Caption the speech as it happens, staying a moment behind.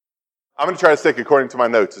I'm going to try to stick according to my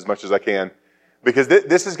notes as much as I can, because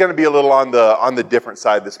this is going to be a little on the different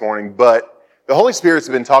side this morning. But the Holy Spirit's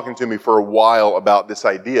been talking to me for a while about this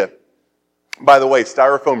idea. By the way,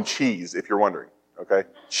 styrofoam cheese, if you're wondering, okay?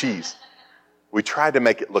 Cheese. We tried to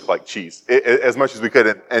make it look like cheese as much as we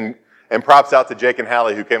could. And props out to Jake and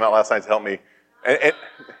Hallie, who came out last night to help me. And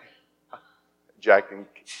Jack and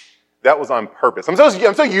that was on purpose. I'm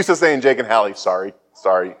so used to saying Jake and Hallie. Sorry,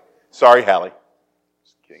 Hallie.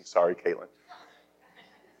 Just kidding. Sorry, Caitlin.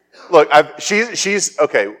 Look, she's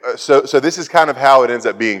okay. So this is kind of how it ends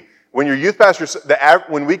up being. When your youth pastor,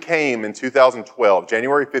 when we came in 2012,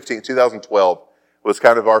 January 15th, 2012 was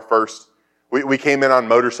kind of our first. We came in on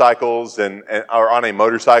motorcycles or on a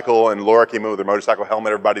motorcycle, and Laura came in with her motorcycle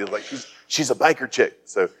helmet. Everybody was like, she's a biker chick.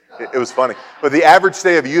 So it was funny. But the average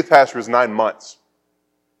stay of a youth pastor was 9 months.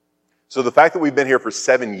 So the fact that we've been here for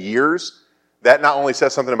 7 years, that not only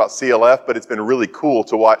says something about CLF, but it's been really cool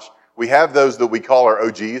to watch. We have those that we call our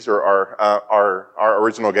OGs, or our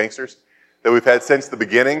original gangsters, that we've had since the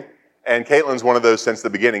beginning. And Caitlin's one of those since the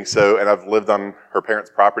beginning. So, and I've lived on her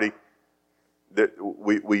parents' property.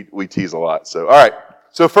 We tease a lot. So, all right.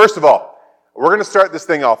 So first of all, we're going to start this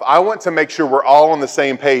thing off. I want to make sure we're all on the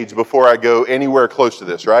same page before I go anywhere close to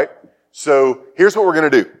this, right? So here's what we're going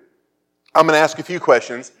to do. I'm going to ask a few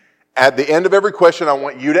questions. At the end of every question, I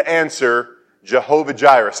want you to answer Jehovah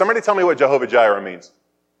Jireh. Somebody tell me what Jehovah Jireh means.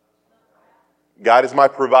 God is my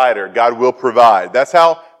provider. God will provide.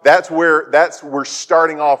 We're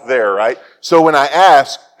starting off there, right? So when I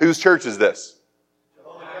ask, whose church is this?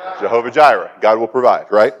 Jehovah Jireh. God will provide,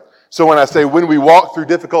 right? So when I say, when we walk through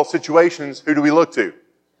difficult situations, who do we look to?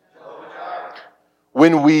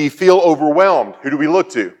 When we feel overwhelmed, who do we look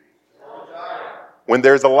to? When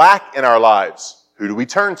there's a lack in our lives, who do we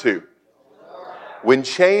turn to? When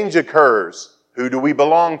change occurs, who do we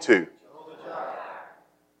belong to?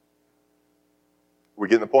 We're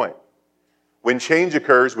getting the point. When change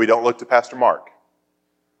occurs, we don't look to Pastor Mark.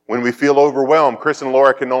 When we feel overwhelmed, Chris and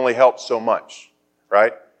Laura can only help so much,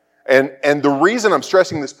 right? And the reason I'm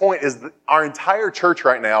stressing this point is that our entire church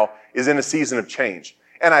right now is in a season of change.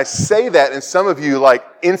 And I say that, and some of you, like,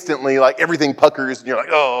 instantly, like, everything puckers, and you're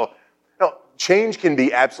like, oh. No, change can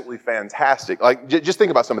be absolutely fantastic. Like, just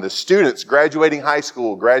think about some of the students graduating high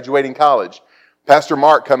school, graduating college, Pastor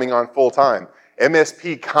Mark coming on full time,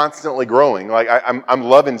 MSP constantly growing. Like, I'm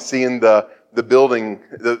loving seeing the building,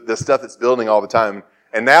 the stuff that's building all the time.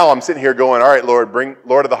 And now I'm sitting here going, all right, Lord,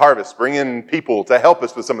 Lord of the harvest, bring in people to help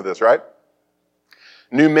us with some of this, right?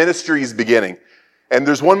 New ministries beginning. And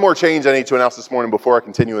there's one more change I need to announce this morning before I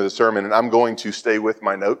continue with the sermon, and I'm going to stay with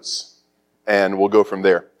my notes, and we'll go from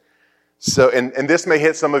there. So, and this may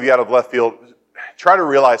hit some of you out of left field. Try to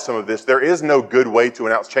realize some of this. There is no good way to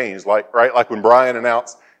announce change, right? Like when Brian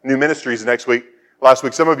announced new ministries last week,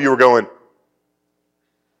 some of you were going,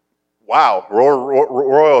 wow,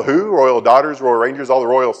 royal who? Royal Daughters, Royal Rangers, all the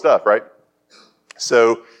royal stuff, right?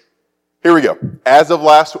 So here we go. As of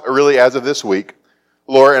this week,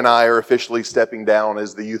 Laura and I are officially stepping down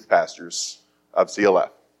as the youth pastors of CLF.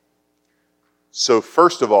 So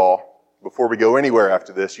first of all, before we go anywhere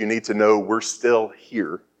after this, you need to know we're still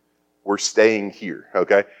here. We're staying here,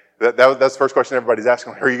 okay? That's the first question everybody's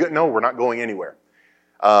asking. Are you going? No, we're not going anywhere.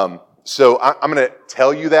 So I'm going to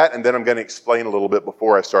tell you that, and then I'm going to explain a little bit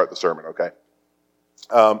before I start the sermon, okay?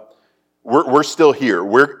 We're still here.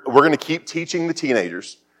 We're going to keep teaching the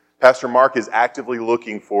teenagers. Pastor Mark is actively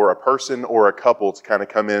looking for a person or a couple to kind of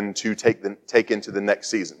come in to take into the next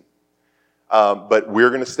season. But we're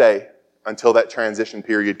going to stay until that transition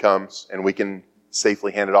period comes, and we can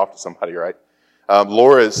safely hand it off to somebody, right?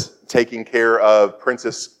 Laura's taking care of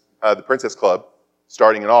the Princess Club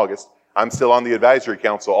starting in August. I'm still on the advisory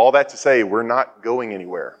council. All that to say, we're not going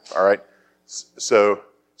anywhere. All right. So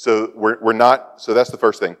we're not. So that's the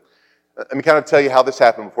first thing. Let me kind of tell you how this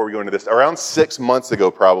happened before we go into this. Around 6 months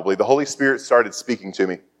ago, probably, the Holy Spirit started speaking to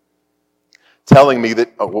me, telling me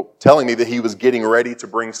that He was getting ready to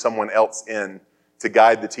bring someone else in to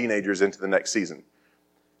guide the teenagers into the next season.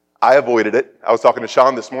 I avoided it. I was talking to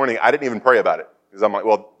Sean this morning. I didn't even pray about it because I'm like,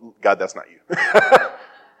 well, God, that's not you.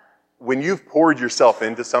 When you've poured yourself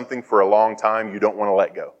into something for a long time, you don't want to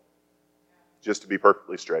let go. Just to be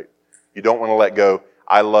perfectly straight. You don't want to let go.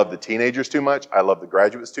 I love the teenagers too much. I love the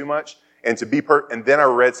graduates too much. And and then I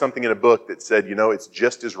read something in a book that said, it's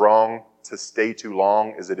just as wrong to stay too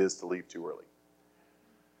long as it is to leave too early.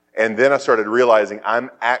 And then I started realizing I'm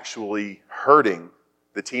actually hurting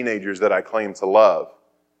the teenagers that I claim to love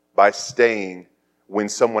by staying when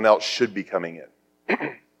someone else should be coming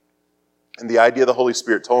in. And the idea the Holy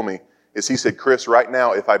Spirit told me is He said, Chris, right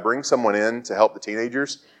now, if I bring someone in to help the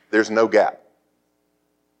teenagers, there's no gap.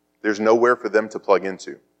 There's nowhere for them to plug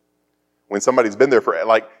into. When somebody's been there for,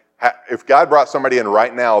 like, if God brought somebody in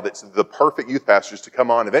right now that's the perfect youth pastors to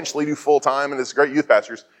come on, eventually do full-time, and it's great youth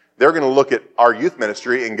pastors, they're going to look at our youth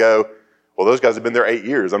ministry and go, well, those guys have been there 8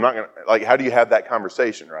 years. I'm not going to, like, how do you have that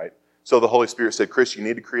conversation, right? So the Holy Spirit said, Chris, you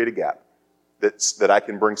need to create a gap that I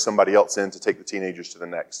can bring somebody else in to take the teenagers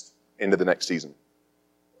into the next season.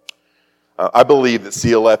 I believe that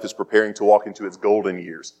CLF is preparing to walk into its golden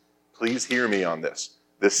years. Please hear me on this.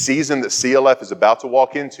 The season that CLF is about to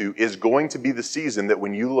walk into is going to be the season that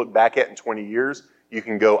when you look back at in 20 years, you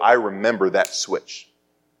can go, I remember that switch.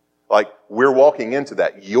 Like, we're walking into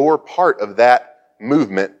that. You're part of that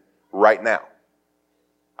movement right now.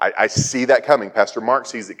 I see that coming. Pastor Mark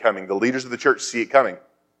sees it coming. The leaders of the church see it coming.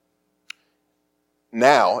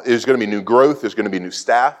 Now, there's going to be new growth. There's going to be new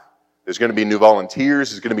staff. There's going to be new volunteers.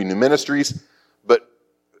 There's going to be new ministries. But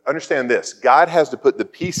understand this. God has to put the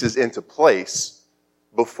pieces into place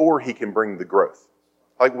before he can bring the growth.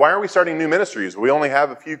 Like, why are we starting new ministries? We only have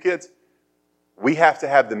a few kids. We have to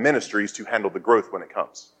have the ministries to handle the growth when it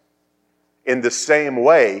comes. In the same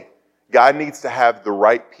way, God needs to have the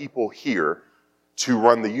right people here to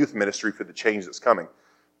run the youth ministry for the change that's coming.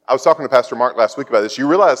 I was talking to Pastor Mark last week about this. You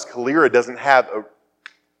realize Calera doesn't have,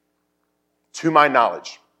 to my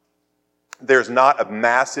knowledge, there's not a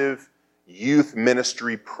massive youth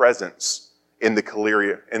ministry presence in the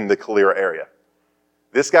Calera area.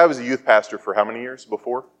 This guy was a youth pastor for how many years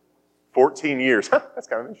before? 14 years. That's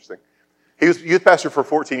kind of interesting. He was youth pastor for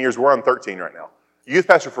 14 years. We're on 13 right now. Youth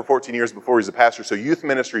pastor for 14 years before he's a pastor. So youth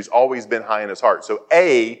ministry's always been high in his heart. So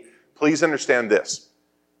please understand this.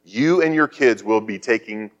 You and your kids will be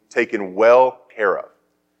taken well care of.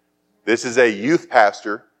 This is a youth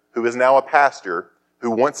pastor who is now a pastor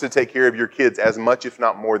who wants to take care of your kids as much, if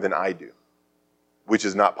not more, than I do, which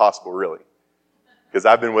is not possible, really, because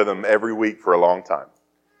I've been with them every week for a long time.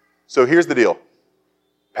 So here's the deal.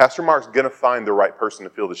 Pastor Mark's going to find the right person to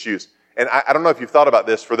fill the shoes. And I don't know if you've thought about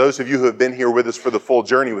this. For those of you who have been here with us for the full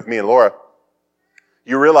journey with me and Laura,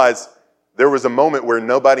 you realize there was a moment where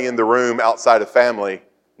nobody in the room outside of family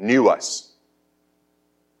knew us,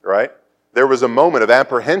 right? There was a moment of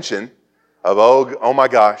apprehension of, oh my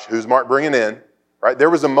gosh, who's Mark bringing in, right? There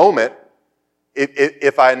was a moment,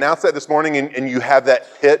 if I announced that this morning and you have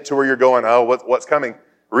that pit to where you're going, oh, what's coming?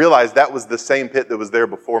 Realize that was the same pit that was there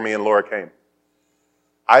before me and Laura came.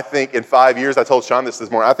 I think in 5 years, I told Sean this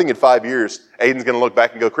morning, I think in 5 years, Aiden's going to look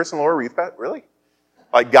back and go, Chris and Laura were youth pastors? Really?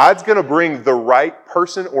 Like, God's going to bring the right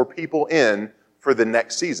person or people in for the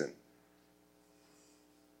next season.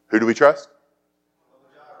 Who do we trust?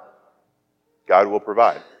 God will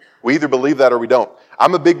provide. We either believe that or we don't.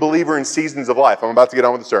 I'm a big believer in seasons of life. I'm about to get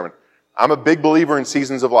on with the sermon. I'm a big believer in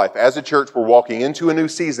seasons of life. As a church, we're walking into a new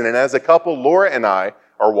season. And as a couple, Laura and I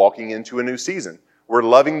are walking into a new season. We're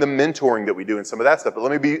loving the mentoring that we do and some of that stuff. But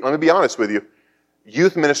let me be honest with you.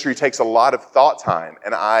 Youth ministry takes a lot of thought time,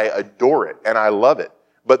 and I adore it, and I love it.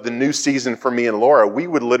 But the new season for me and Laura, we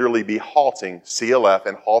would literally be halting CLF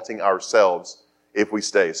and halting ourselves if we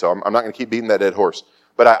stay. So I'm not going to keep beating that dead horse.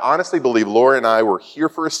 But I honestly believe Laura and I were here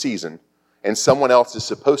for a season, and someone else is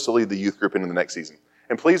supposed to lead the youth group into the next season.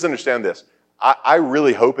 And please understand this. I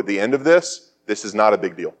really hope at the end of this is not a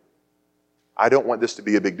big deal. I don't want this to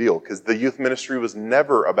be a big deal because the youth ministry was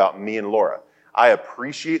never about me and Laura. I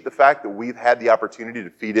appreciate the fact that we've had the opportunity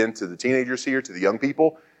to feed into the teenagers here, to the young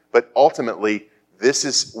people, but ultimately,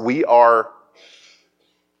 we are,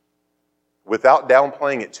 without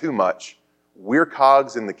downplaying it too much, we're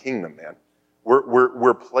cogs in the kingdom, man.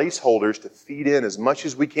 We're placeholders to feed in as much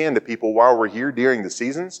as we can to people while we're here during the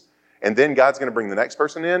seasons, and then God's going to bring the next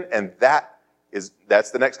person in, and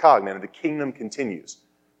that's the next cog, man. The kingdom continues.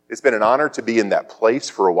 It's been an honor to be in that place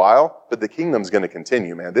for a while, but the kingdom's going to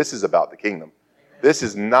continue, man. This is about the kingdom. This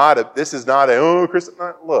is not a Chris,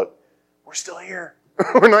 look, we're still here.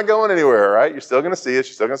 We're not going anywhere, all right? You're still going to see us.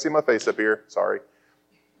 You're still going to see my face up here. Sorry.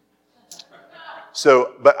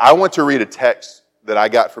 So, but I want to read a text that I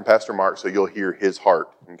got from Pastor Mark so you'll hear his heart,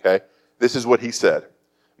 okay? This is what he said.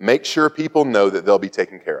 Make sure people know that they'll be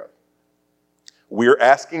taken care of. We're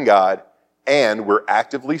asking God and we're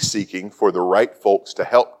actively seeking for the right folks to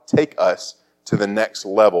help take us to the next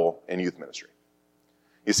level in youth ministry.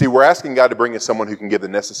 You see, we're asking God to bring us someone who can give the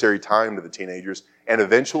necessary time to the teenagers, and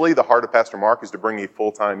eventually the heart of Pastor Mark is to bring a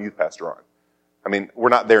full-time youth pastor on. I mean, we're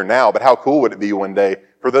not there now, but how cool would it be one day,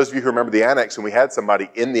 for those of you who remember the annex, and we had somebody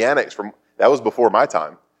in the annex that was before my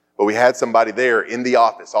time, but we had somebody there in the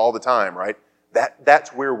office all the time, right?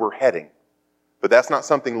 That's where we're heading. But that's not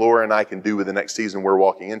something Laura and I can do with the next season we're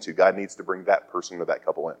walking into. God needs to bring that person or that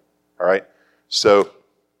couple in. All right? So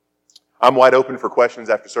I'm wide open for questions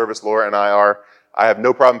after service. Laura and I are. I have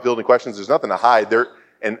no problem fielding questions. There's nothing to hide.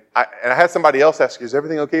 And I had somebody else ask, is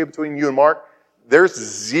everything okay between you and Mark? There's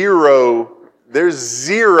zero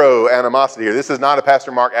animosity here. This is not a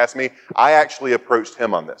Pastor Mark asked me. I actually approached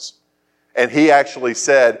him on this. And he actually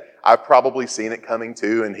said, I've probably seen it coming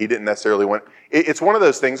too, and he didn't necessarily want... It's one of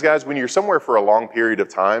those things, guys, when you're somewhere for a long period of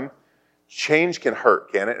time, change can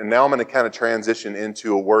hurt, can it? And now I'm going to kind of transition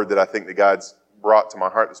into a word that I think that God's brought to my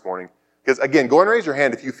heart this morning. Because again, go and raise your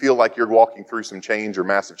hand if you feel like you're walking through some change or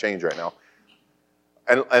massive change right now.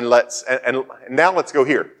 And now let's go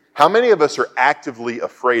here. How many of us are actively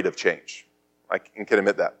afraid of change? I can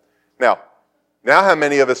admit that. Now how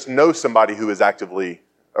many of us know somebody who is actively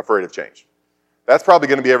afraid of change? That's probably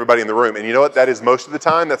going to be everybody in the room. And you know what? That is most of the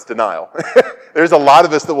time, that's denial. There's a lot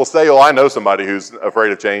of us that will say, oh, I know somebody who's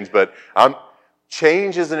afraid of change, but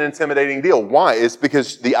change is an intimidating deal. Why? It's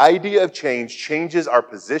because the idea of change changes our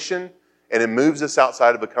position and it moves us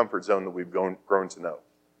outside of a comfort zone that we've grown to know.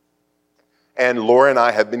 And Laura and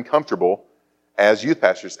I have been comfortable as youth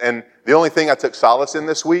pastors. And the only thing I took solace in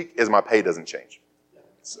this week is my pay doesn't change.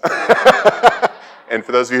 And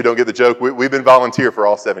for those of you who don't get the joke, we've been volunteer for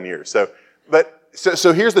all 7 years.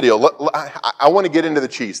 So here's the deal. I want to get into the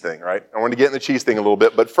cheese thing, right? I want to get in the cheese thing a little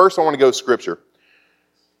bit. But first I want to go scripture.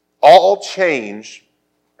 All change,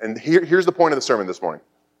 and here's the point of the sermon this morning.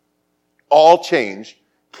 All change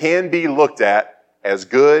can be looked at as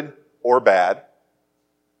good or bad,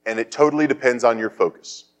 and it totally depends on your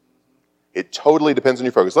focus. It totally depends on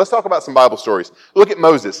your focus. Let's talk about some Bible stories. Look at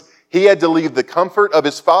Moses. He had to leave the comfort of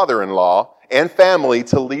his father-in-law and family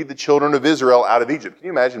to lead the children of Israel out of Egypt. Can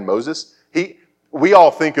you imagine Moses? We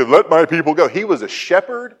all think of, let my people go. He was a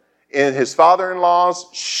shepherd in his father-in-law's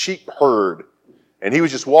sheep herd. And he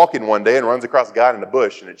was just walking one day and runs across God in a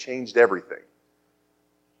bush, and it changed everything.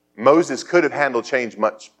 Moses could have handled change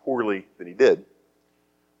much poorly than he did.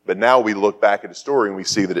 But now we look back at the story and we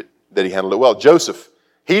see that he handled it well. Joseph,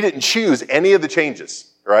 he didn't choose any of the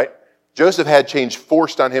changes, right? Joseph had change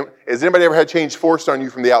forced on him. Has anybody ever had change forced on you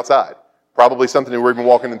from the outside? Probably something that we're even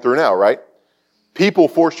walking through now, right? People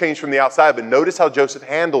force change from the outside, but notice how Joseph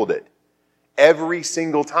handled it. Every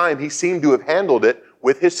single time he seemed to have handled it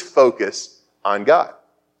with his focus on God.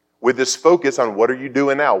 With this focus on what are you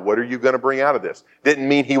doing now? What are you going to bring out of this? Didn't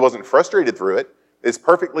mean he wasn't frustrated through it. It's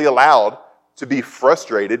perfectly allowed to be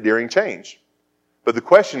frustrated during change. But the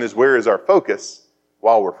question is, where is our focus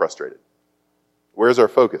while we're frustrated? Where is our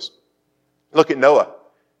focus? Look at Noah.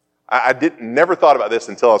 I never thought about this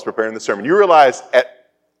until I was preparing the sermon. You realize at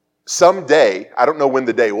some day, I don't know when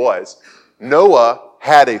the day was, Noah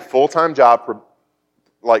had a full-time job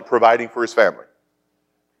providing for his family.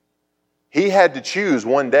 He had to choose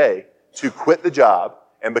one day to quit the job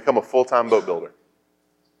and become a full-time boat builder.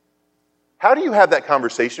 How do you have that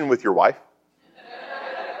conversation with your wife?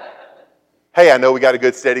 Hey, I know we got a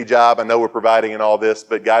good steady job. I know we're providing and all this,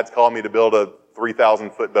 but God's called me to build a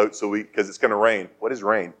 3,000-foot boat because it's going to rain. What is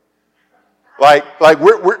rain?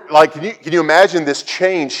 Can you imagine this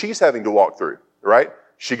change she's having to walk through, right?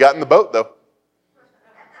 She got in the boat, though.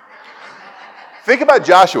 Think about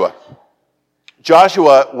Joshua.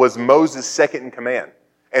 Joshua was Moses' second in command.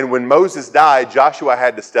 And when Moses died, Joshua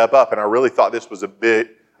had to step up. And I really thought this was a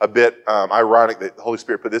bit ironic that the Holy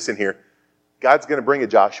Spirit put this in here. God's going to bring a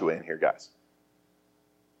Joshua in here, guys.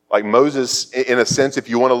 Like Moses, in a sense, if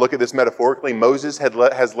you want to look at this metaphorically, Moses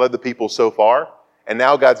has led the people so far. And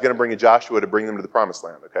now God's going to bring a Joshua to bring them to the promised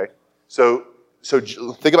land, okay? So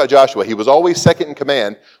think about Joshua. He was always second in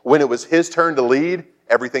command. When it was his turn to lead,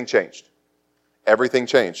 everything changed. Everything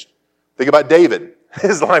changed. Think about David.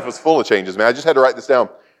 His life was full of changes, man. I just had to write this down.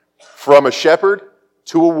 From a shepherd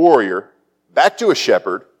to a warrior, back to a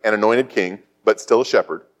shepherd, an anointed king, but still a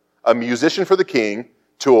shepherd, a musician for the king,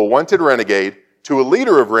 to a wanted renegade, to a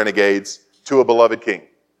leader of renegades, to a beloved king.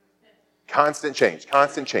 Constant change,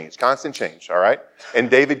 constant change, constant change, all right? And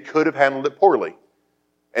David could have handled it poorly.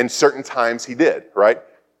 And certain times he did, right?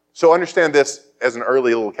 So understand this as an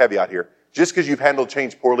early little caveat here. Just because you've handled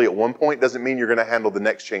change poorly at one point doesn't mean you're going to handle the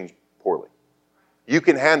next change poorly. You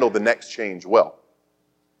can handle the next change well.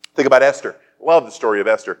 Think about Esther. Love the story of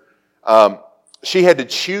Esther. She had to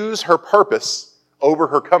choose her purpose over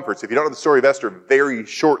her comforts. If you don't know the story of Esther, very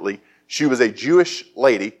shortly, she was a Jewish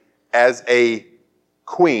lady as a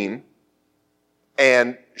queen,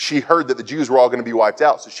 and she heard that the Jews were all going to be wiped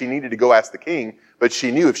out, so she needed to go ask the king, but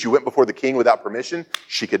she knew if she went before the king without permission,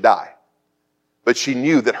 she could die. But she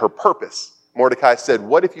knew that her purpose, Mordecai said,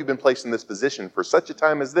 what if you've been placed in this position for such a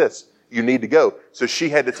time as this? You need to go. So she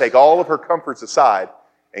had to take all of her comforts aside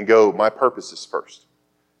and go, my purpose is first.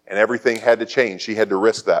 And everything had to change. She had to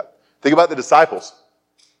risk that. Think about the disciples.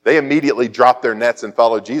 They immediately dropped their nets and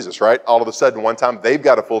followed Jesus, right? All of a sudden, one time, they've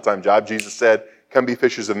got a full-time job. Jesus said, come be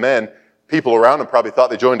fishers of men. People around them probably thought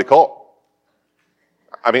they joined a cult.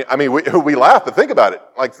 I mean, we laugh, but think about it.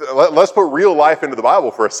 Like, let's put real life into the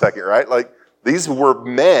Bible for a second, right? Like, these were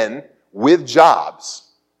men with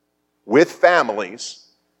jobs, with families,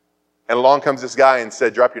 and along comes this guy and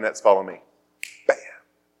said, drop your nets, follow me. Bam.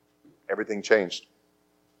 Everything changed.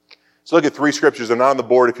 So look at 3 scriptures. They're not on the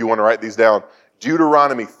board if you want to write these down.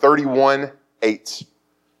 Deuteronomy 31:8.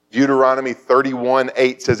 Deuteronomy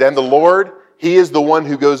 31:8 says, and the Lord, He is the one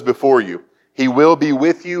who goes before you. He will be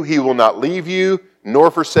with you. He will not leave you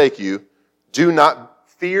nor forsake you. Do not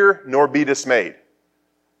fear nor be dismayed.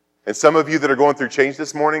 And some of you that are going through change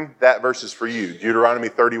this morning, that verse is for you. Deuteronomy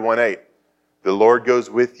 31:8. The Lord goes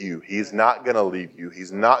with you. He's not going to leave you.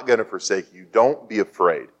 He's not going to forsake you. Don't be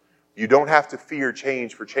afraid. You don't have to fear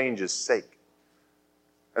change for change's sake.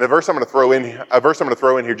 And a verse I'm going to throw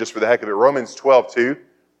in here just for the heck of it, Romans 12:2.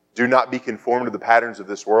 Do not be conformed to the patterns of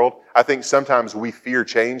this world. I think sometimes we fear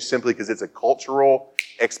change simply because it's a cultural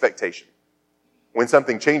expectation. When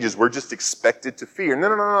something changes, we're just expected to fear.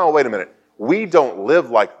 No, wait a minute. We don't live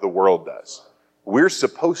like the world does. We're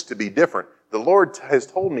supposed to be different. The Lord has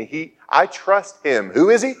told me I trust Him. Who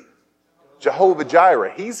is He? Jehovah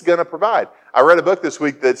Jireh. He's going to provide. I read a book this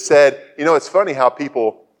week that said, it's funny how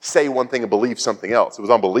people say one thing and believe something else. It was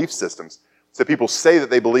on belief systems. So people say that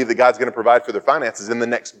they believe that God's going to provide for their finances. In the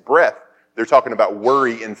next breath, they're talking about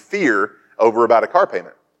worry and fear over about a car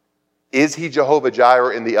payment. Is He Jehovah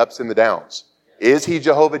Jireh in the ups and the downs? Is He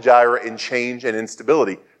Jehovah Jireh in change and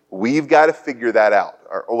instability? We've got to figure that out.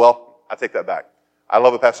 Well, I take that back. I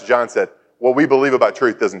love what Pastor John said. What we believe about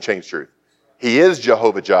truth doesn't change truth. He is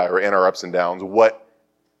Jehovah Jireh in our ups and downs.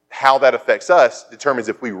 How that affects us determines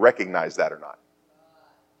if we recognize that or not.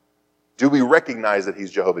 Do we recognize that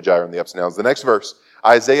He's Jehovah Jireh in the ups and downs? The next verse,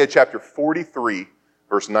 Isaiah chapter 43,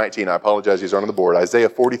 verse 19. I apologize, these aren't on the board. Isaiah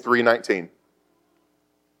 43:19.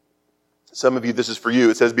 Some of you, this is for you.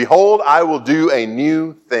 It says, behold, I will do a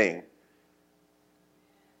new thing.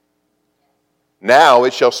 Now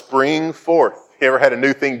it shall spring forth. You ever had a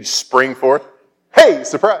new thing spring forth? Hey,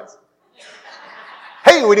 surprise.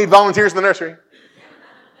 Hey, we need volunteers in the nursery.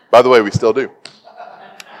 By the way, we still do.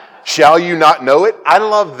 Shall you not know it? I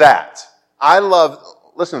love that.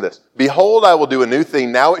 Listen to this. Behold, I will do a new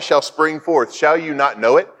thing. Now it shall spring forth. Shall you not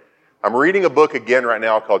know it? I'm reading a book again right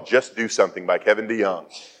now called Just Do Something by Kevin DeYoung.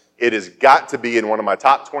 It has got to be in one of my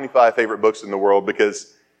top 25 favorite books in the world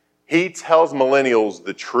because he tells millennials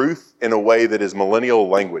the truth in a way that is millennial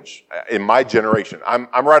language in my generation.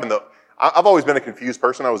 I've always been a confused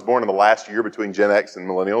person. I was born in the last year between Gen X and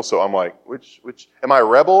millennials, so I'm like, which, am I a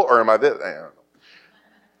rebel or am I this? I don't know.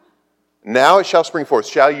 Now it shall spring forth.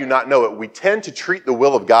 Shall you not know it? We tend to treat the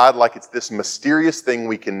will of God like it's this mysterious thing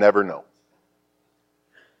we can never know.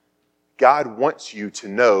 God wants you to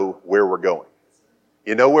know where we're going.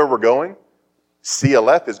 You know where we're going?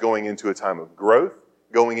 CLF is going into a time of growth,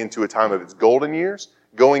 going into a time of its golden years,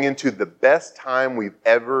 going into the best time we've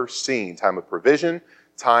ever seen. Time of provision,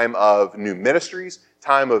 time of new ministries,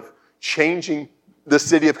 time of changing the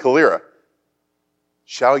city of Calera.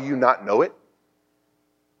 Shall you not know it?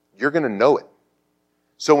 You're going to know it.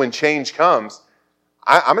 So when change comes,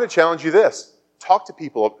 I'm going to challenge you this. Talk to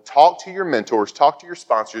people. Talk to your mentors. Talk to your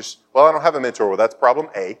sponsors. Well, I don't have a mentor. Well, that's problem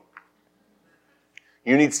A.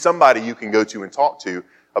 You need somebody you can go to and talk to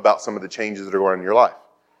about some of the changes that are going on in your life.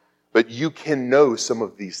 But you can know some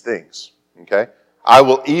of these things. Okay?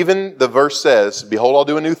 the verse says, behold, I'll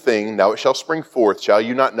do a new thing. Now it shall spring forth. Shall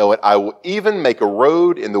you not know it? I will even make a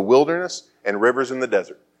road in the wilderness and rivers in the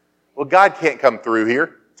desert. Well, God can't come through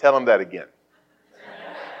here. Tell him that again.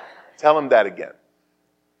 Tell him that again.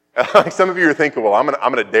 Some of you are thinking, well, I'm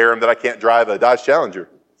going to dare him that I can't drive a Dodge Challenger,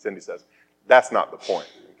 Cindy says. That's not the point,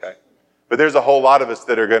 okay? But there's a whole lot of us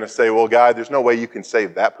that are going to say, well, God, there's no way you can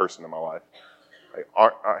save that person in my life. Like,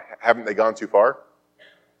 haven't they gone too far?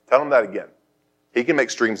 Tell him that again. He can make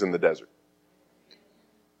streams in the desert.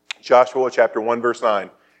 Joshua chapter 1, verse 9.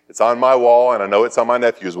 It's on my wall, and I know it's on my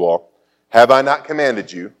nephew's wall. Have I not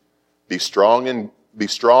commanded you? Be strong and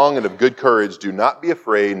of good courage. Do not be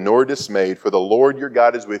afraid nor dismayed, for the Lord your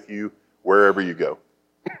God is with you wherever you go.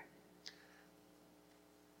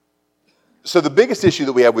 So the biggest issue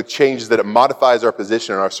that we have with change is that it modifies our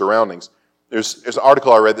position and our surroundings. There's an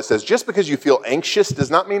article I read that says, just because you feel anxious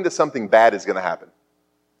does not mean that something bad is going to happen.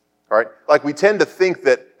 All right? Like we tend to think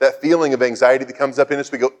that feeling of anxiety that comes up in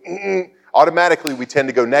us, we go, automatically we tend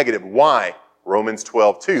to go negative. Why? Romans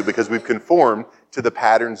 12:2, because we've conformed to the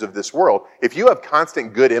patterns of this world. If you have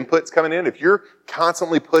constant good inputs coming in, if you're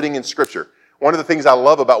constantly putting in Scripture, One of the things I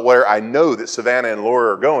love about where I know that Savannah and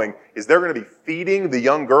Laura are going is they're going to be feeding the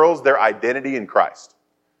young girls their identity in Christ.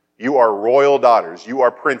 You are royal daughters. You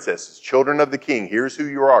are princesses, children of the King. Here's who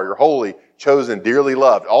you are. You're holy, chosen, dearly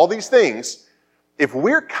loved. All these things, if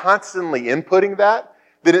we're constantly inputting that,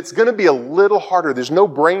 then it's going to be a little harder. There's no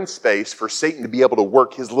brain space for Satan to be able to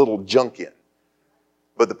work his little junk in.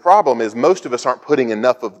 But the problem is most of us aren't putting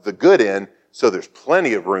enough of the good in, so there's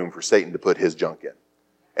plenty of room for Satan to put his junk in.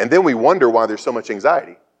 And then we wonder why there's so much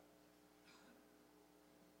anxiety.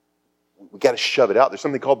 We got to shove it out. There's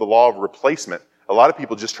something called the law of replacement. A lot of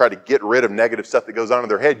people just try to get rid of negative stuff that goes on in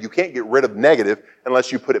their head. You can't get rid of negative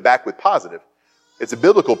unless you put it back with positive. It's a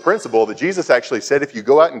biblical principle that Jesus actually said if you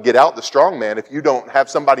go out and get out the strong man, if you don't have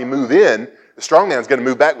somebody move in, the strong man's going to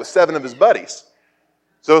move back with 7 of his buddies.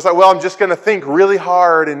 So it's like, well, I'm just going to think really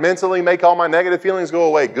hard and mentally make all my negative feelings go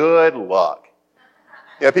away. Good luck.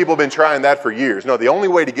 Yeah, people have been trying that for years. No, the only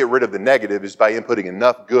way to get rid of the negative is by inputting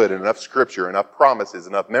enough good and enough scripture, enough promises,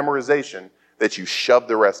 enough memorization that you shove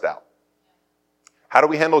the rest out. How do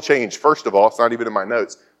we handle change? First of all, it's not even in my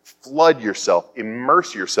notes. Flood yourself,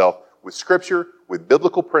 immerse yourself with scripture, with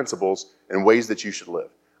biblical principles, and ways that you should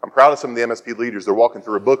live. I'm proud of some of the MSP leaders. They're walking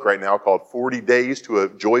through a book right now called 40 Days to a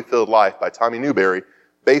Joy-Filled Life by Tommy Newberry,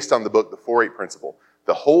 based on the book, The 4-8 Principle.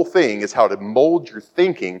 The whole thing is how to mold your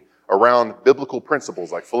thinking around biblical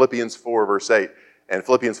principles like Philippians 4, verse 8, and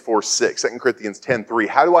Philippians 4, 6, 2 Corinthians 10, 3.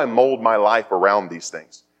 How do I mold my life around these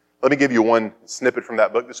things? Let me give you one snippet from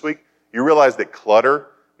that book this week. You realize that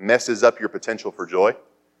clutter messes up your potential for joy?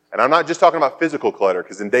 And I'm not just talking about physical clutter,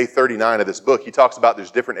 because in day 39 of this book, he talks about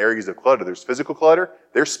there's different areas of clutter. There's physical clutter,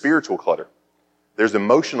 there's spiritual clutter. There's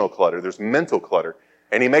emotional clutter, there's mental clutter.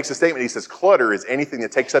 And he makes a statement, he says, clutter is anything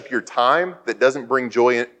that takes up your time that doesn't bring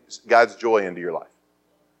joy, God's joy into your life.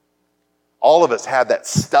 All of us have that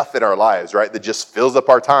stuff in our lives, right, that just fills up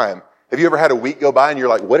our time. Have you ever had a week go by and you're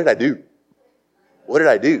like, what did I do? What did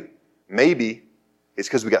I do? Maybe it's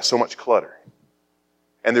because we got so much clutter.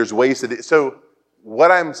 And there's ways to do. So what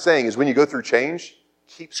I'm saying is when you go through change,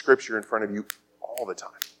 keep scripture in front of you all the time.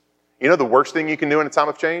 You know the worst thing you can do in a time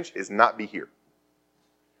of change is not be here.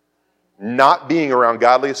 Not being around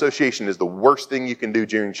godly association is the worst thing you can do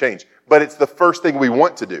during change. But it's the first thing we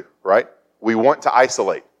want to do, right? We want to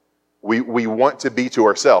isolate. We want to be to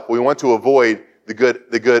ourselves. We want to avoid the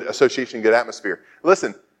good association, good atmosphere.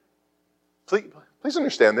 Listen, please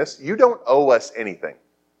understand this. You don't owe us anything.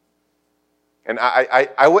 And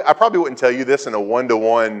I probably wouldn't tell you this in a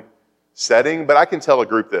one-to-one setting, but I can tell a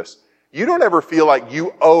group this. You don't ever feel like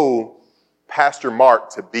you owe Pastor Mark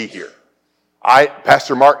to be here.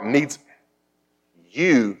 Pastor Mark needs,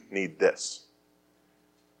 you need this.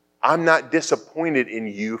 I'm not disappointed in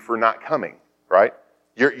you for not coming, right?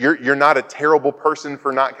 You're not a terrible person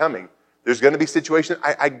for not coming. There's going to be situations,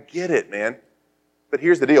 I get it, man. But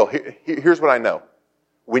here's the deal. Here's what I know.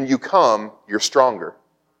 When you come, you're stronger.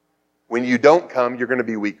 When you don't come, you're going to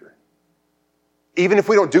be weaker. Even if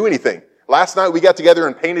we don't do anything. Last night we got together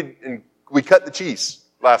and painted, and we cut the cheese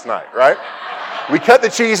last night, right? We cut the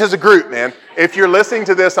cheese as a group, man. If you're listening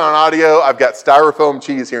to this on audio, I've got styrofoam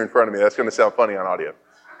cheese here in front of me. That's going to sound funny on audio.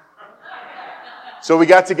 So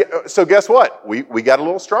guess what? We got a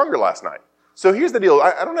little stronger last night. So here's the deal.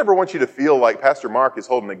 I don't ever want you to feel like Pastor Mark is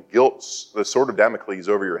holding the sword of Damocles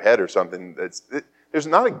over your head or something. There's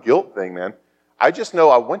not a guilt thing, man. I just know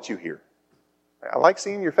I want you here. I like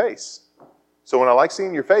seeing your face. So when I like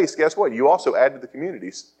seeing your face, guess what? You also add to the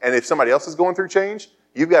communities. And if somebody else is going through change,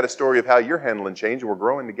 you've got a story of how you're handling change, and we're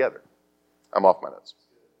growing together. I'm off my notes.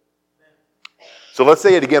 So let's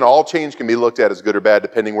say it again. All change can be looked at as good or bad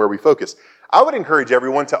depending where we focus. I would encourage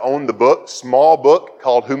everyone to own the book, small book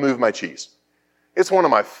called Who Moved My Cheese? It's one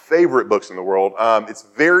of my favorite books in the world. It's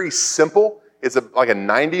very simple. It's like a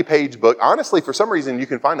 90-page book. Honestly, for some reason, you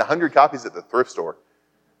can find 100 copies at the thrift store.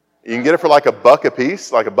 You can get it for like $1 a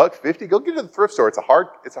piece, like $1.50. Go get it at the thrift store. It's a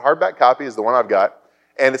hardback copy is the one I've got.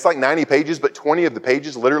 And it's like 90 pages, but 20 of the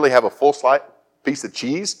pages literally have a full slice piece of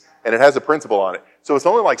cheese, and it has a principle on it. So it's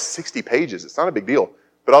only like 60 pages. It's not a big deal.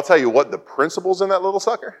 But I'll tell you what, the principles in that little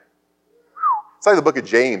sucker, it's like the book of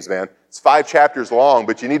James, man. It's 5 chapters long,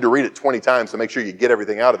 but you need to read it 20 times to make sure you get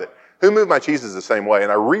everything out of it. Who Moved My Cheese is the same way.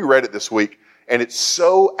 And I reread it this week, and it's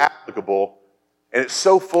so applicable, and it's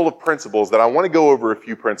so full of principles that I want to go over a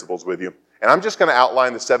few principles with you. And I'm just going to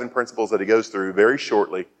outline the 7 principles that he goes through very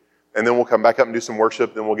shortly, and then we'll come back up and do some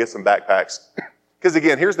worship, then we'll get some backpacks. Because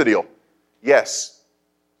again, here's the deal. Yes,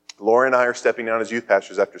 Laura and I are stepping down as youth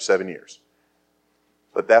pastors after 7 years.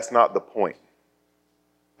 But that's not the point.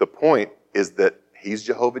 The point is that he's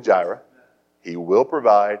Jehovah Jireh. He will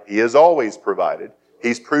provide. He has always provided.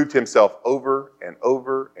 He's proved himself over and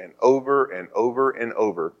over and over and over and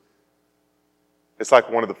over. It's like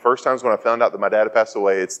one of the first times when I found out that my dad had passed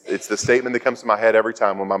away, it's the statement that comes to my head every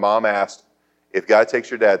time when my mom asked, if God takes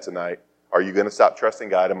your dad tonight, are you going to stop trusting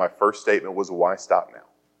God? And my first statement was, why stop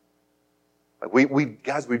now? Like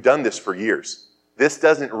guys, we've done this for years. This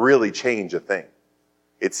doesn't really change a thing.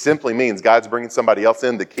 It simply means God's bringing somebody else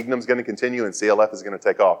in, the kingdom's going to continue, and CLF is going to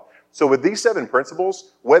take off. So with these 7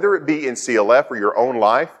 principles, whether it be in CLF or your own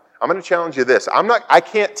life, I'm going to challenge you this. I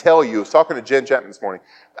can't tell you, I was talking to Jen Chapman this morning,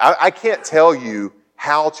 I can't tell you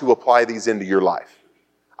how to apply these into your life.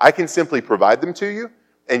 I can simply provide them to you,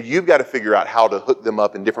 and you've got to figure out how to hook them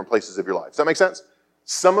up in different places of your life. Does that make sense?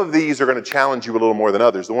 Some of these are going to challenge you a little more than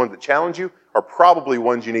others. The ones that challenge you are probably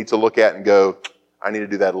ones you need to look at and go, I need to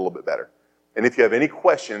do that a little bit better. And if you have any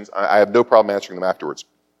questions, I have no problem answering them afterwards.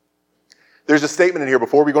 There's a statement in here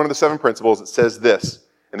before we go into the 7 principles that says this,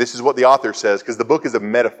 and this is what the author says, because the book is a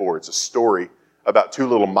metaphor. It's a story about 2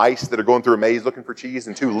 little mice that are going through a maze looking for cheese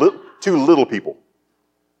and two little people.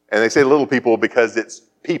 And they say little people because it's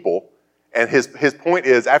people. And his point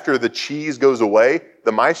is, after the cheese goes away,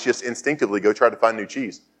 the mice just instinctively go try to find new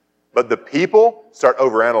cheese. But the people start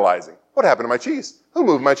overanalyzing. What happened to my cheese? Who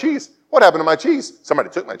moved my cheese? What happened to my cheese? Somebody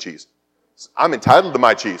took my cheese. I'm entitled to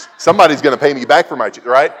my cheese. Somebody's going to pay me back for my cheese,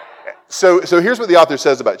 right? So here's what the author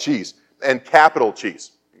says about cheese, and capital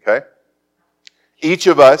cheese, okay? Each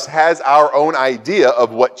of us has our own idea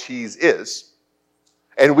of what cheese is,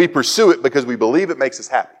 and we pursue it because we believe it makes us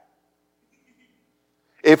happy.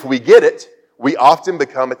 If we get it, we often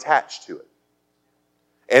become attached to it.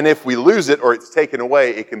 And if we lose it or it's taken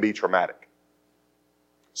away, it can be traumatic.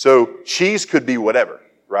 So cheese could be whatever,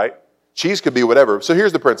 right? Cheese could be whatever. So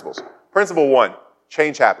here's the principles. Principle 1,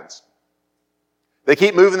 change happens. They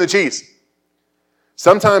keep moving the cheese.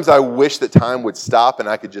 Sometimes I wish that time would stop and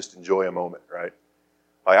I could just enjoy a moment, right?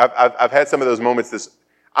 Like I've had some of those moments.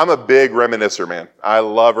 I'm a big reminiscer, man. I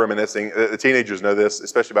love reminiscing. The teenagers know this,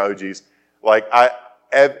 especially about OGs. Like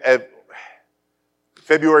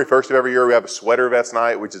February 1st of every year, we have a sweater vest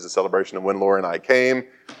night, which is a celebration of when Laura and I came.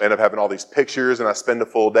 I end up having all these pictures, and I spend a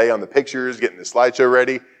full day on the pictures, getting the slideshow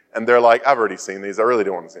ready. And they're like, I've already seen these. I really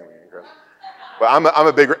don't want to see them again. But I'm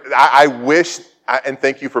a big, I wish, and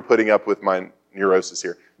thank you for putting up with my neurosis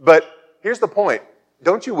here. But here's the point.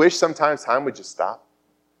 Don't you wish sometimes time would just stop?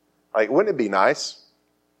 Like, wouldn't it be nice?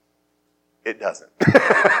 It doesn't.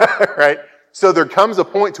 Right? So there comes a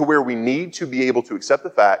point to where we need to be able to accept the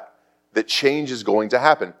fact that change is going to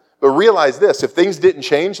happen. But realize this, if things didn't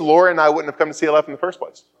change, Laura and I wouldn't have come to CLF in the first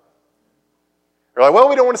place. You're like, well,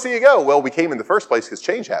 we don't want to see you go. Well, we came in the first place because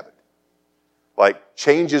change happened. Like,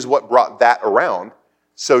 change is what brought that around.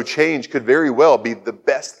 So change could very well be the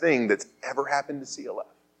best thing that's ever happened to CLF.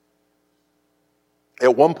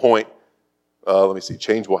 At one point,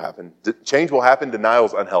 change will happen. Change will happen,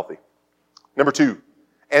 denial's unhealthy. Number 2,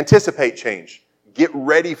 anticipate change. Get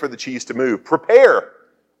ready for the cheese to move. Prepare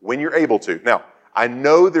when you're able to. Now, I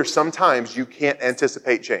know there's sometimes you can't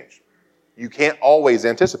anticipate change. You can't always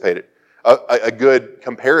anticipate it. A good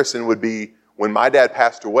comparison would be when my dad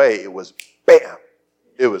passed away, it was bam.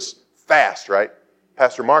 It was fast, right?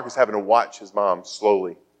 Pastor Mark is having to watch his mom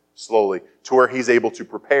slowly, to where he's able to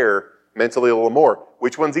prepare mentally a little more.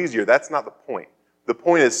 Which one's easier? That's not the point. The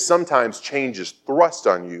point is sometimes change is thrust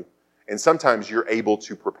on you, and sometimes you're able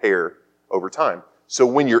to prepare over time. So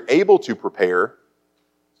when you're able to prepare.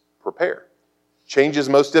 Change is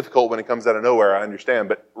most difficult when it comes out of nowhere, I understand.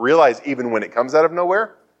 But realize even when it comes out of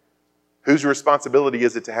nowhere, whose responsibility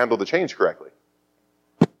is it to handle the change correctly?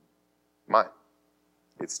 Mine.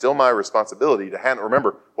 It's still my responsibility to handle.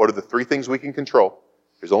 Remember, what are the 3 things we can control?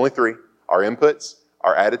 There's only 3. Our inputs,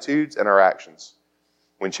 our attitudes, and our actions.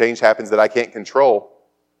 When change happens that I can't control,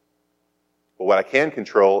 but what I can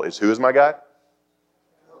control is, who is my God?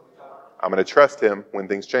 I'm going to trust him when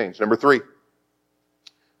things change. Number 3,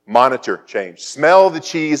 monitor change. Smell the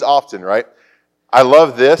cheese often, right? I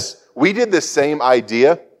love this. We did this same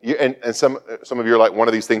idea, and some of you are like, one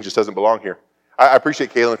of these things just doesn't belong here. I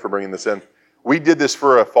appreciate Kaylin for bringing this in. We did this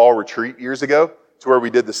for a fall retreat years ago, to where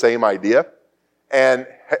we did the same idea. And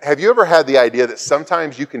have you ever had the idea that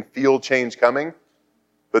sometimes you can feel change coming,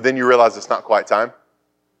 but then you realize it's not quite time?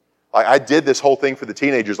 Like, I did this whole thing for the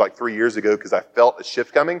teenagers like 3 years ago because I felt a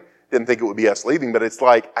shift coming. Didn't think it would be us leaving, but it's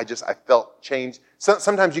like I felt change.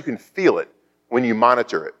 Sometimes you can feel it when you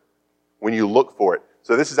monitor it, when you look for it.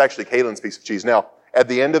 So this is actually Kaylin's piece of cheese. Now, at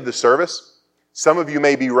the end of the service, some of you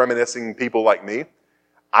may be reminiscing people like me.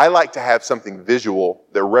 I like to have something visual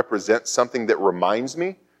that represents something that reminds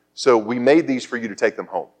me. So we made these for you to take them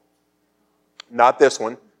home. Not this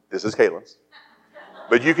one. This is Kaylin's.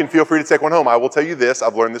 But you can feel free to take one home. I will tell you this,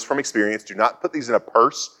 I've learned this from experience. Do not put these in a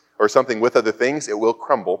purse or something with other things. It will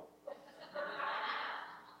crumble.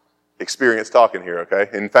 Experience talking here, okay?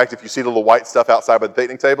 In fact, if you see the little white stuff outside by the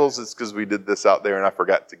picnic tables, it's because we did this out there and I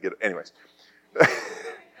forgot to get it. Anyways,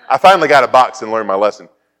 I finally got a box and learned my lesson.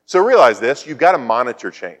 So realize this, you've got to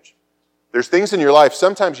monitor change. There's things in your life,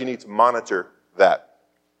 sometimes you need to monitor that.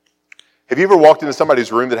 Have you ever walked into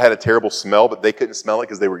somebody's room that had a terrible smell, but they couldn't smell it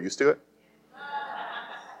because they were used to it?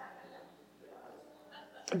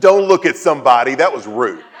 Don't look at somebody, that was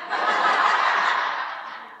rude.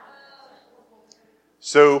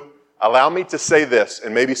 So, allow me to say this,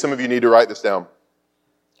 and maybe some of you need to write this down.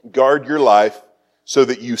 Guard your life so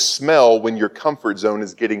that you smell when your comfort zone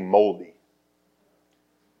is getting moldy.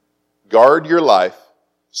 Guard your life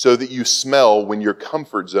so that you smell when your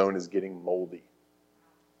comfort zone is getting moldy.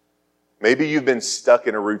 Maybe you've been stuck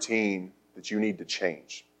in a routine that you need to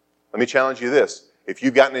change. Let me challenge you this. If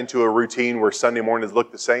you've gotten into a routine where Sunday mornings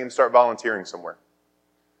look the same, start volunteering somewhere.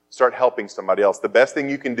 Start helping somebody else. The best thing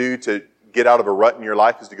you can do to get out of a rut in your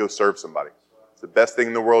life is to go serve somebody. It's the best thing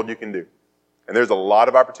in the world you can do. And there's a lot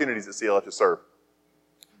of opportunities at CLF to serve.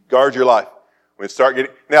 Guard your life.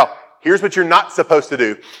 Now, here's what you're not supposed to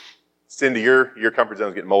do. Cindy, your comfort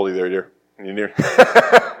zone's getting moldy there, dear.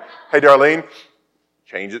 Hey, Darlene,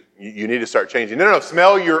 change it. You need to start changing. No,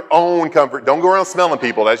 smell your own comfort. Don't go around smelling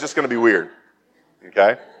people. That's just going to be weird.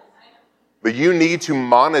 Okay? But you need to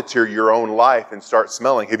monitor your own life and start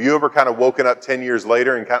smelling. Have you ever kind of woken up 10 years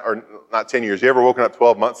later, or not 10 years, you ever woken up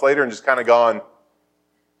 12 months later and just kind of gone,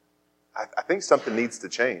 I think something needs to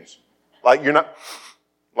change. Like you're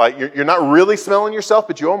not really smelling yourself,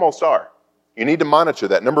 but you almost are. You need to monitor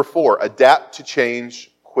that. Number 4, adapt to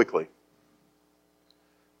change quickly.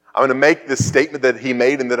 I'm going to make this statement that he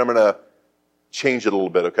made and then I'm going to change it a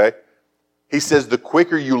little bit, okay? He says, the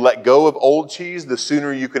quicker you let go of old cheese, the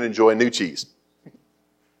sooner you can enjoy new cheese.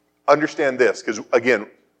 Understand this, because again,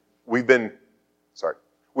 we've been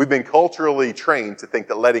culturally trained to think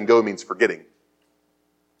that letting go means forgetting.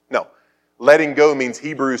 No, letting go means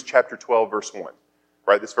Hebrews chapter 12, verse 1.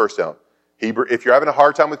 Write this verse down. If you're having a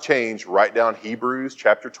hard time with change, write down Hebrews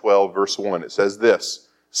chapter 12, verse 1. It says this,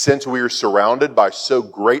 since we are surrounded by so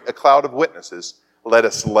great a cloud of witnesses, let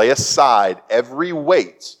us lay aside every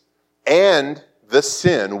weight and the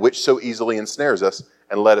sin which so easily ensnares us,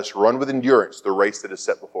 and let us run with endurance the race that is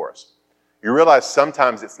set before us. You realize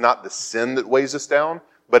sometimes it's not the sin that weighs us down,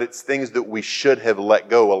 but it's things that we should have let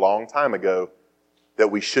go a long time ago that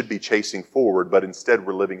we should be chasing forward, but instead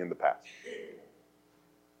we're living in the past.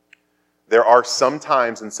 There are some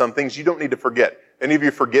times and some things you don't need to forget. Any of you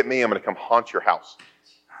forget me, I'm going to come haunt your house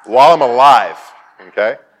while I'm alive,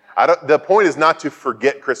 okay? The point is not to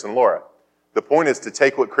forget Chris and Laura. The point is to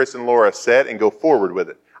take what Chris and Laura said and go forward with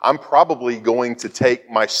it. I'm probably going to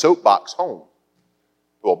take my soapbox home.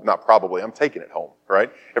 Well, not probably, I'm taking it home,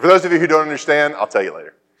 right? And for those of you who don't understand, I'll tell you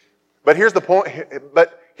later. But here's the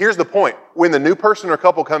point. When the new person or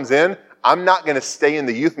couple comes in, I'm not going to stay in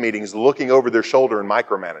the youth meetings looking over their shoulder and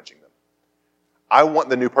micromanaging them. I want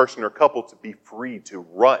the new person or couple to be free to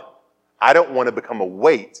run. I don't want to become a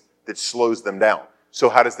weight that slows them down. So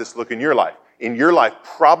how does this look in your life? In your life,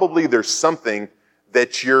 probably there's something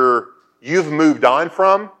that you've moved on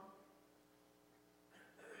from,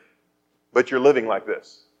 but you're living like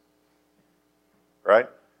this, right?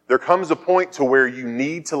 There comes a point to where you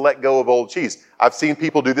need to let go of old cheese. I've seen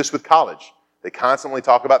people do this with college. They constantly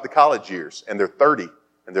talk about the college years, and they're 30,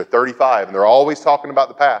 and they're 35, and they're always talking about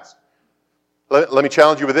the past. Let me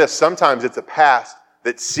challenge you with this. Sometimes it's a past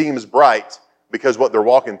that seems bright because what they're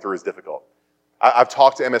walking through is difficult. I've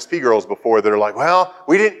talked to MSP girls before that are like, well,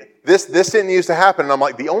 this didn't used to happen. And I'm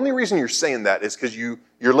like, the only reason you're saying that is because you're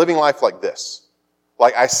living life like this.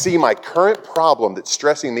 Like I see my current problem that's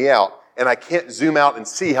stressing me out and I can't zoom out and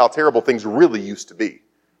see how terrible things really used to be.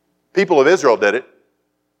 People of Israel did it.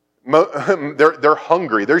 They're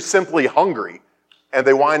hungry. They're simply hungry. And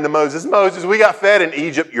they whine to Moses, Moses, we got fed in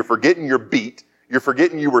Egypt. You're forgetting you're beat. You're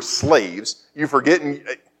forgetting you were slaves. You're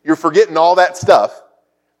forgetting all that stuff.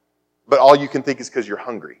 But all you can think is because you're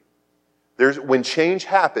hungry. When change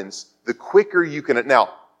happens, the quicker you can...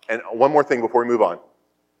 Now, and one more thing before we move on.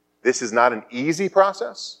 This is not an easy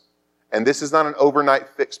process, and this is not an overnight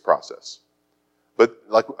fixed process. But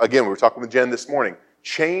like again, we were talking with Jen this morning.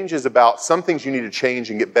 Change is about some things you need to change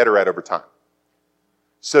and get better at over time.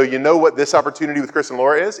 So you know what this opportunity with Chris and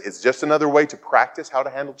Laura is? It's just another way to practice how to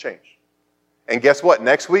handle change. And guess what?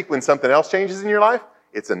 Next week when something else changes in your life,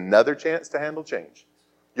 it's another chance to handle change.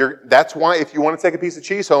 That's why if you want to take a piece of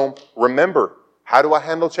cheese home, remember, how do I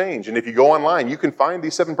handle change? And if you go online, you can find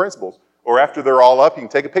these 7 principles. Or after they're all up, you can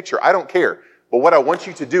take a picture. I don't care. But what I want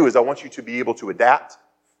you to do is I want you to be able to adapt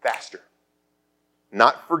faster.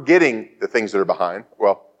 Not forgetting the things that are behind.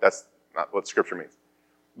 Well, that's not what Scripture means.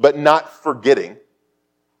 But not forgetting,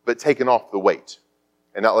 but taking off the weight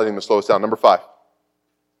and not letting them slow us down. Number 5.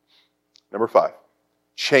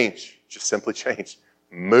 Change. Just simply change.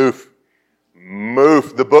 Move.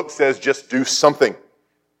 The book says just do something.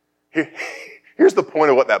 Here's the point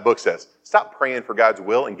of what that book says. Stop praying for God's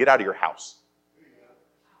will and get out of your house.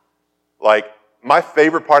 Like, my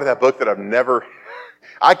favorite part of that book that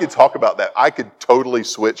I could talk about that. I could totally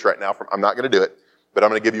switch right now I'm not going to do it, but I'm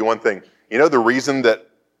going to give you one thing. You know the reason that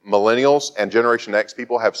millennials and Generation X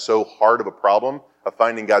people have so hard of a problem of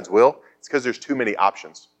finding God's will? It's because there's too many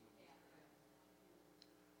options.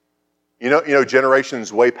 You know,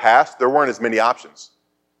 generations way past, there weren't as many options.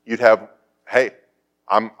 You'd have, hey,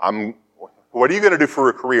 what are you going to do for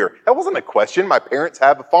a career? That wasn't a question. My parents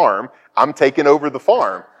have a farm. I'm taking over the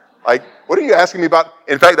farm. Like, what are you asking me about?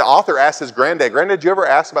 In fact, the author asked his granddad, did you ever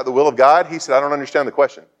ask about the will of God? He said, I don't understand the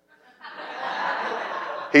question.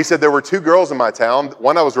 He said, there were 2 girls in my town.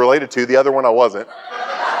 One I was related to, the other one I wasn't.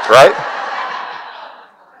 Right?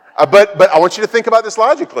 But I want you to think about this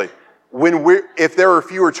logically. If there are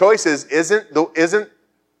fewer choices, isn't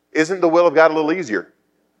the will of God a little easier?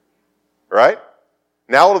 Right?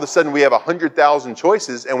 Now all of a sudden we have 100,000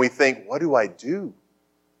 choices and we think, what do I do?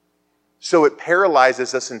 So it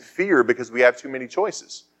paralyzes us in fear because we have too many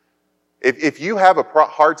choices. If you have a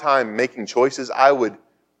hard time making choices,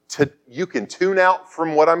 you can tune out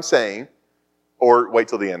from what I'm saying or wait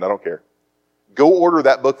till the end. I don't care. Go order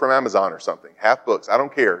that book from Amazon or something. Half books. I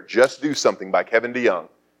don't care. Just Do Something by Kevin DeYoung.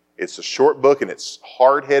 It's a short book and it's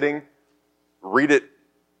hard-hitting. Read it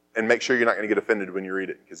and make sure you're not going to get offended when you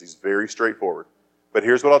read it because he's very straightforward. But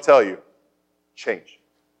here's what I'll tell you. Change.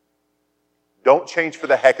 Don't change for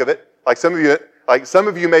the heck of it. Like some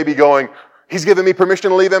of you may be going, he's giving me permission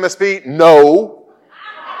to leave MSP. No.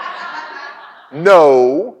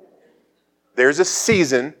 No. There's a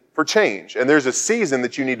season for change. And there's a season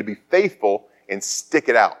that you need to be faithful and stick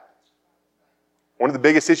it out. One of the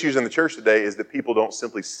biggest issues in the church today is that people don't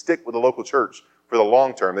simply stick with the local church for the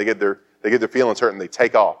long term. They get their feelings hurt and they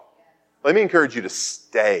take off. Let me encourage you to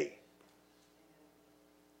stay.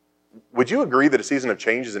 Would you agree that a season of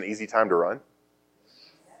change is an easy time to run?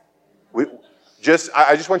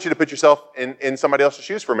 I just want you to put yourself in somebody else's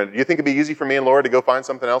shoes for a minute. Do you think it'd be easy for me and Laura to go find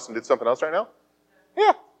something else and do something else right now?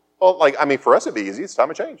 Yeah. Well, for us it'd be easy. It's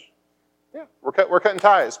time of change. Yeah. We're cutting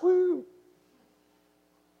ties. Woo.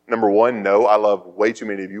 Number 1, no, I love way too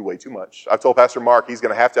many of you way too much. I've told Pastor Mark he's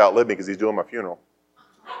going to have to outlive me because he's doing my funeral.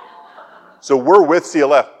 So we're with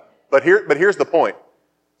CLF. But here's the point.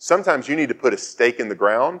 Sometimes you need to put a stake in the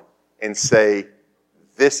ground and say,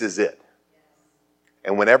 this is it.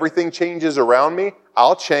 And when everything changes around me,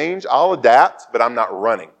 I'll change, I'll adapt, but I'm not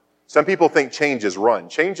running. Some people think change is run.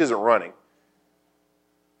 Change isn't running.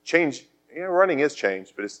 Running is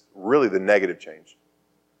change, but it's really the negative change.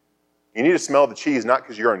 You need to smell the cheese not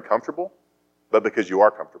because you're uncomfortable, but because you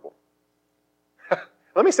are comfortable.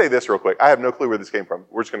 Let me say this real quick. I have no clue where this came from.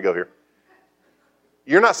 We're just going to go here.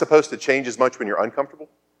 You're not supposed to change as much when you're uncomfortable.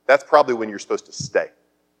 That's probably when you're supposed to stay.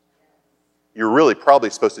 You're really probably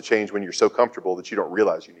supposed to change when you're so comfortable that you don't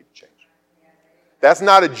realize you need to change. That's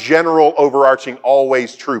not a general, overarching,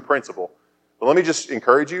 always true principle. But let me just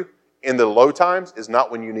encourage you, in the low times is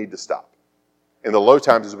not when you need to stop. In the low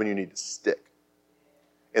times is when you need to stick.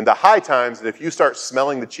 In the high times, and if you start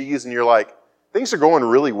smelling the cheese and you're like, things are going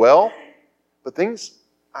really well, but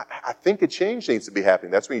I think a change needs to be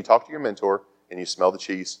happening. That's when you talk to your mentor and you smell the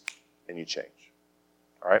cheese and you change.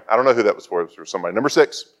 All right? I don't know who that was for. It was for somebody. Number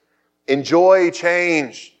 6, enjoy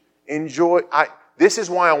change. This is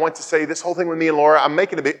why I want to say this whole thing with me and Laura.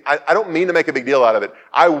 I don't mean to make a big deal out of it.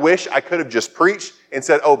 I wish I could have just preached and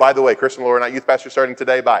said, oh, by the way, Chris and Laura, not youth pastor starting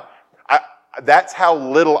today. Bye. That's how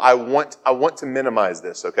little I want to minimize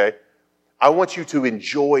this, okay? I want you to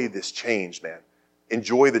enjoy this change, man.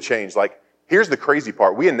 Enjoy the change. Like, here's the crazy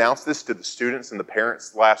part. We announced this to the students and the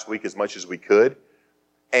parents last week as much as we could.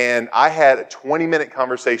 And I had a 20-minute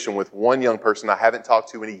conversation with one young person I haven't talked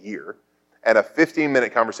to in a year and a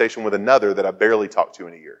 15-minute conversation with another that I barely talked to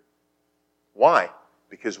in a year. Why?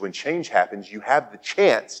 Because when change happens, you have the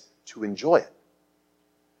chance to enjoy it.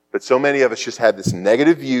 But so many of us just have this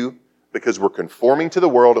negative view because we're conforming to the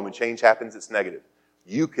world, and when change happens, it's negative.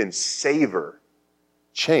 You can savor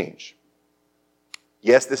change.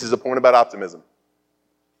 Yes, this is a point about optimism.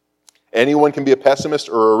 Anyone can be a pessimist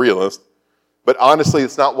or a realist, but honestly,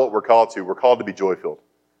 it's not what we're called to. We're called to be joy-filled.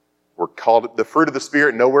 We're called the fruit of the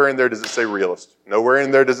Spirit. Nowhere in there does it say realist. Nowhere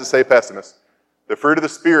in there does it say pessimist. The fruit of the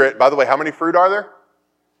Spirit, by the way, how many fruit are there?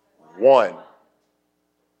 1.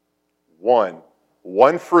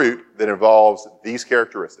 One fruit that involves these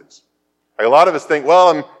characteristics. Like a lot of us think, well,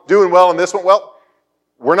 I'm doing well in this one. Well,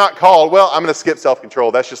 we're not called, well, I'm going to skip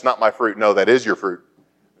self-control. That's just not my fruit. No, that is your fruit.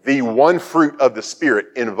 The one fruit of the Spirit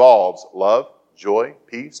involves love, joy,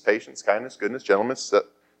 peace, patience, kindness, goodness, gentleness,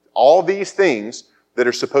 all these things that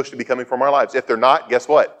are supposed to be coming from our lives. If they're not, guess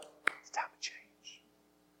what? It's time to change.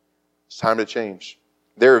 It's time to change.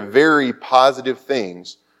 There are very positive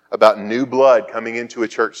things about new blood coming into a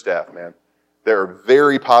church staff, man. There are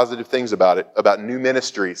very positive things about it, about new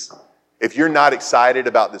ministries. If you're not excited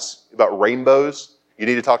about this, about rainbows, you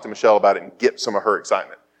need to talk to Michelle about it and get some of her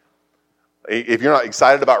excitement. If you're not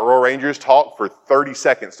excited about Royal Rangers, talk for 30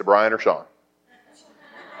 seconds to Brian or Sean.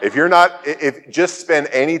 If just spend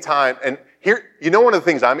any time, and here, one of the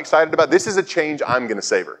things I'm excited about, this is a change I'm going to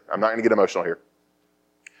savor. I'm not going to get emotional here.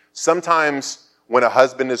 Sometimes when a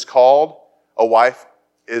husband is called, a wife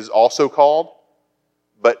is also called,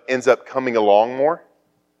 but ends up coming along more.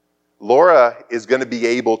 Laura is going to be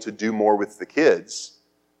able to do more with the kids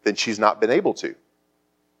than she's not been able to.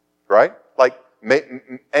 Right?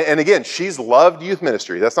 And again, she's loved youth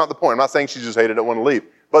ministry. That's not the point. I'm not saying she just hated it, don't want to leave.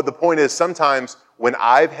 But the point is, sometimes when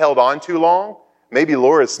I've held on too long, maybe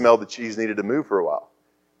Laura's smelled the cheese, needed to move for a while.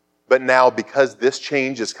 But now, because this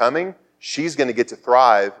change is coming, she's going to get to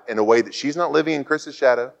thrive in a way that she's not living in Chris's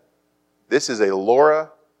shadow. This is a Laura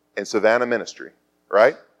and Savannah ministry,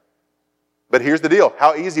 right? But here's the deal.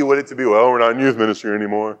 How easy would it to be, well, we're not in youth ministry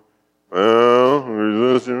anymore.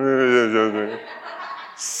 Well,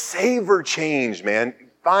 savor change, man.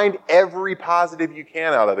 Find every positive you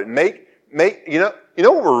can out of it. You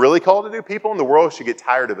know what we're really called to do? People in the world should get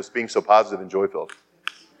tired of us being so positive and joy-filled.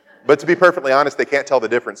 But to be perfectly honest, they can't tell the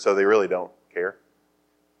difference, so they really don't care.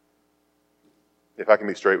 If I can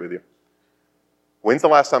be straight with you. When's the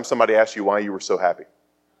last time somebody asked you why you were so happy?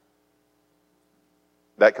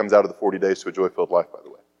 That comes out of the 40 days to a joy-filled life, by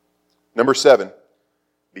the way. Number 7,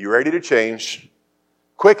 be ready to change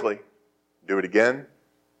quickly. Do it again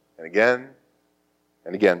and again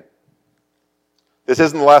and again. This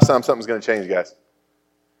isn't the last time something's going to change, guys.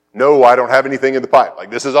 No, I don't have anything in the pipe.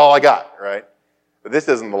 This is all I got, right? But this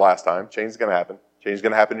isn't the last time. Change is going to happen. Change is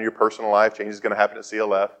going to happen in your personal life. Change is going to happen at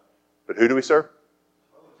CLF. But who do we serve?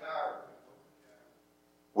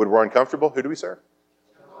 When we're uncomfortable, who do we serve?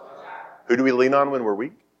 Who do we lean on when we're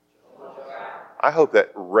weak? I hope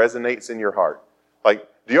that resonates in your heart.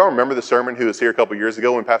 Do y'all remember the sermon who was here a couple years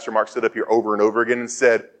ago when Pastor Mark stood up here over and over again and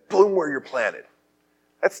said, bloom where you're planted?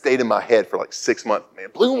 That stayed in my head for 6 months, man.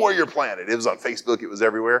 Bloom where you're planted. It was on Facebook. It was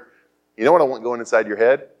everywhere. You know what I want going inside your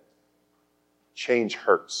head? Change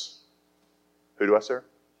hurts. Who do I serve?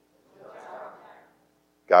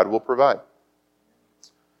 God will provide.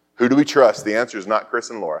 Who do we trust? The answer is not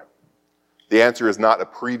Chris and Laura. The answer is not a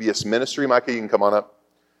previous ministry. Micah, you can come on up.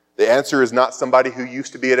 The answer is not somebody who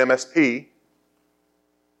used to be at MSP.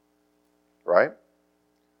 Right?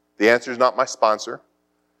 The answer is not my sponsor.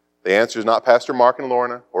 The answer is not Pastor Mark and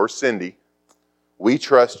Lorna or Cindy. We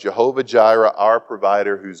trust Jehovah Jireh, our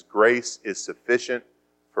provider, whose grace is sufficient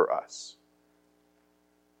for us.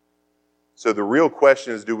 So the real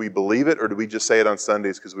question is, do we believe it or do we just say it on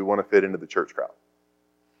Sundays because we want to fit into the church crowd?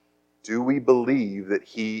 Do we believe that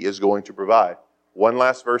He is going to provide? One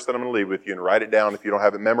last verse that I'm going to leave with you, and write it down. If you don't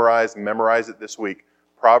have it memorized, memorize it this week.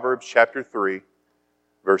 Proverbs chapter 3,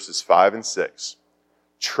 verses 5 and 6.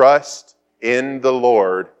 Trust in the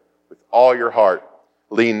Lord with all your heart.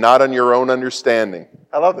 Lean not on your own understanding.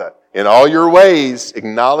 I love that. In all your ways,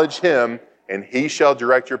 acknowledge Him, and He shall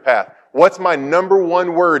direct your path. What's my number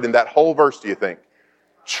one word in that whole verse, do you think?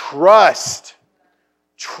 Trust.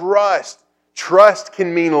 Trust. Trust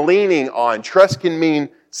can mean leaning on. Trust can mean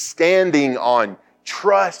standing on.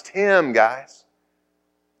 Trust Him, guys.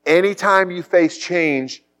 Anytime you face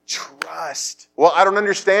change, trust. Well, I don't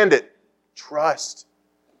understand it. Trust.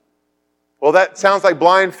 Well, that sounds like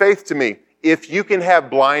blind faith to me. If you can have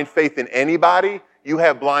blind faith in anybody, you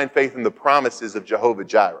have blind faith in the promises of Jehovah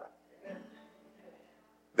Jireh.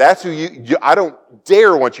 That's who I don't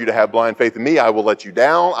dare want you to have blind faith in me. I will let you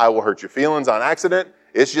down. I will hurt your feelings on accident.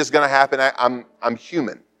 It's just going to happen. I'm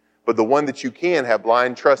human. But the one that you can have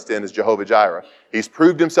blind trust in is Jehovah Jireh. He's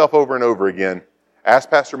proved Himself over and over again. Ask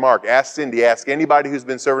Pastor Mark, ask Cindy, ask anybody who's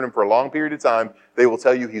been serving Him for a long period of time. They will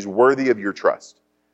tell you He's worthy of your trust.